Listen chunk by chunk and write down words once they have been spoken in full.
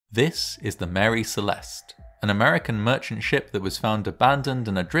This is the Mary Celeste, an American merchant ship that was found abandoned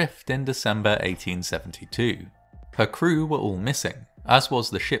and adrift in December 1872. Her crew were all missing, as was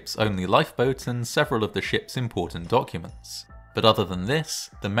the ship's only lifeboat and several of the ship's important documents. But other than this,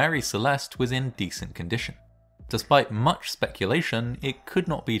 the Mary Celeste was in decent condition. Despite much speculation, it could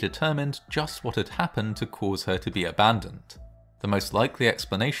not be determined just what had happened to cause her to be abandoned. The most likely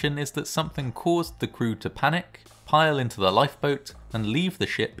explanation is that something caused the crew to panic, pile into the lifeboat, and leave the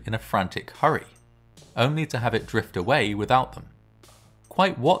ship in a frantic hurry, only to have it drift away without them.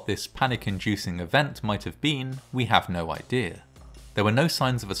 Quite what this panic-inducing event might have been, we have no idea. There were no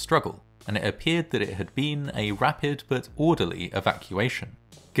signs of a struggle, and it appeared that it had been a rapid but orderly evacuation.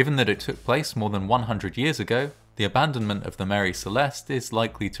 Given that it took place more than 100 years ago, the abandonment of the Mary Celeste is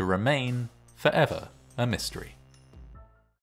likely to remain, forever, a mystery.